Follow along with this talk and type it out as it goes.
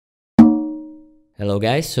Hello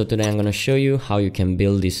guys, so today I'm gonna show you how you can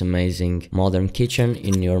build this amazing modern kitchen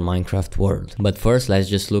in your Minecraft world. But first let's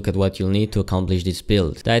just look at what you'll need to accomplish this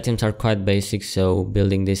build. The items are quite basic, so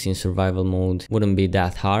building this in survival mode wouldn't be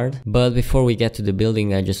that hard. But before we get to the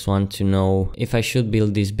building, I just want to know if I should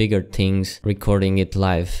build these bigger things recording it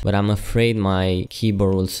live. But I'm afraid my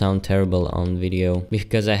keyboard will sound terrible on video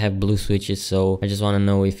because I have blue switches, so I just want to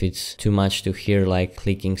know if it's too much to hear like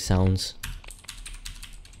clicking sounds.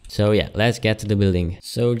 So yeah, let's get to the building.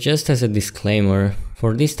 So just as a disclaimer,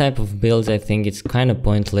 for this type of builds I think it's kind of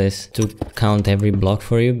pointless to count every block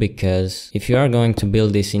for you, because if you are going to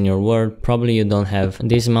build this in your world, probably you don't have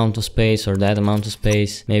this amount of space or that amount of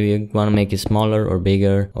space. Maybe you want to make it smaller or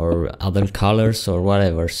bigger or other colors or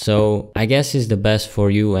whatever. So I guess it's the best for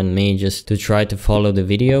you and me just to try to follow the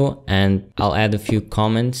video, and I'll add a few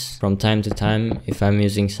comments from time to time if I'm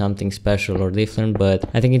using something special or different, but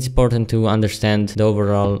I think it's important to understand the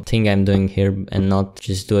overall thing I'm doing here and not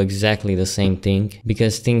just do exactly the same thing,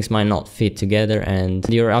 because things might not fit together and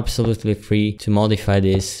you're absolutely free to modify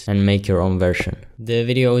this and make your own version. The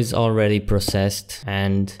video is already processed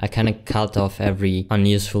and I kind of cut off every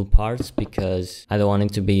unuseful parts because I don't want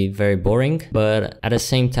it to be very boring, but at the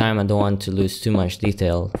same time I don't want to lose too much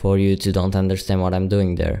detail for you to don't understand what I'm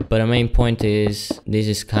doing there. But the main point is this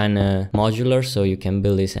is kind of modular, so you can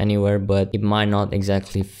build this anywhere, but it might not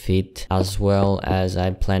exactly fit as well as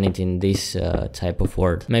I plan it in this type of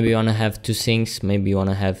world. Maybe you want to have two sinks, maybe you want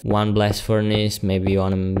to have one blast furnace, maybe you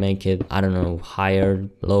want to make it, I don't know, higher,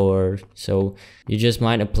 lower. So you just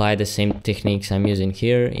might apply the same techniques I'm using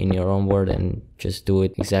here in your own world and just do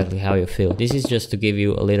it exactly how you feel. This is just to give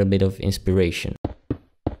you a little bit of inspiration.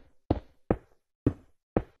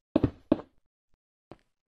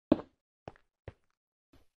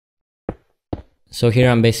 So here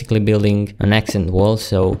I'm basically building an accent wall,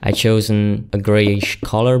 so I chosen a grayish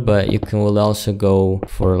color, but you will also go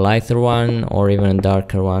for a lighter one or even a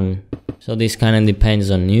darker one. So this kind of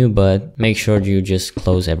depends on you, but make sure you just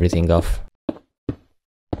close everything off.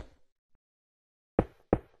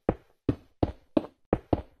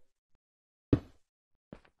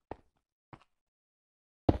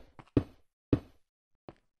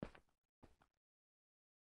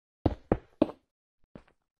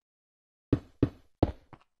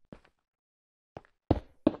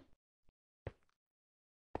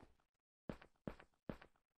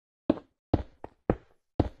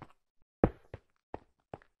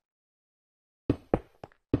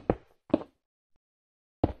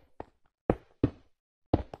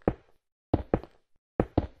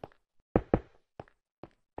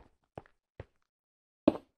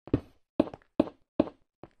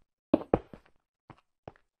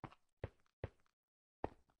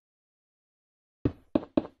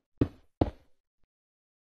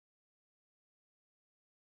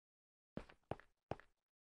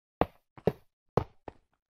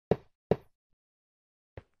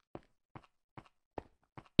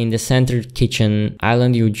 In the centered kitchen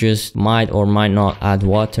island you just might or might not add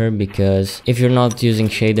water, because if you're not using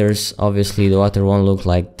shaders obviously the water won't look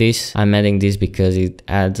like this. I'm adding this because it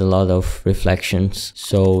adds a lot of reflections,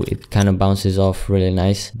 so it kind of bounces off really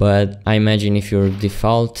nice. But I imagine if you're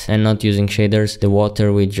default and not using shaders, the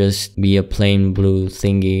water will just be a plain blue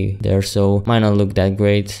thingy there, so might not look that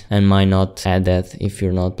great and might not add that if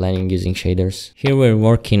you're not planning using shaders. Here we're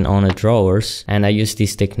working on a drawers, and I used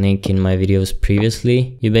this technique in my videos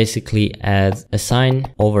previously. You basically add a sign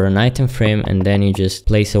over an item frame and then you just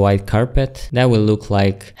place a white carpet that will look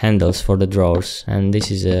like handles for the drawers, and this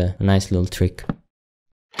is a nice little trick.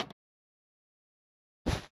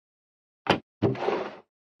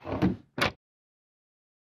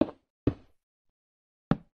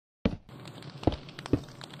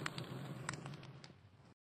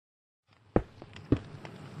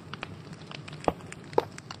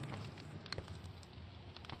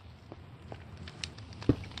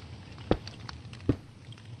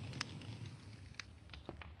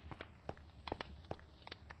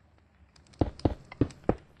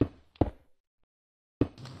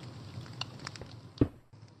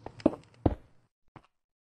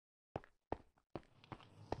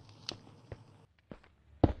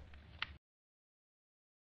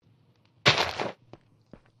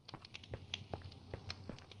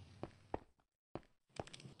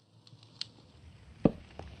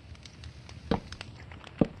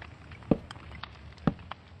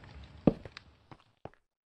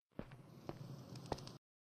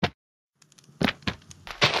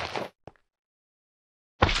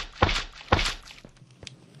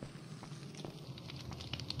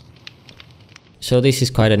 So this is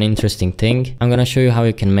quite an interesting thing. I'm gonna show you how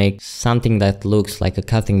you can make something that looks like a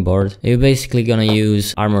cutting board. You're basically gonna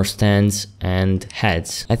use armor stands and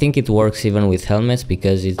heads. I think it works even with helmets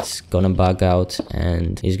because it's gonna bug out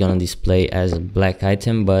and it's gonna display as a black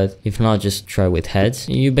item, but if not, just try with heads.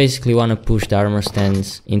 You basically wanna push the armor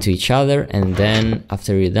stands into each other, and then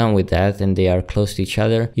after you're done with that and they are close to each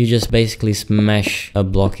other, you just basically smash a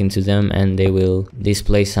block into them and they will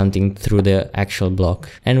display something through the actual block.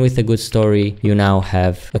 And with a good story, you now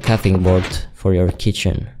have a cutting board for your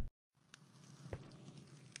kitchen.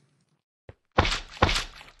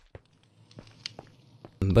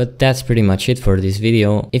 But that's pretty much it for this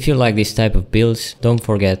video. If you like this type of builds, don't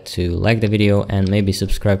forget to like the video and maybe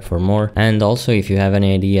subscribe for more. And also, if you have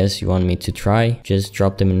any ideas you want me to try, just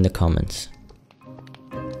drop them in the comments.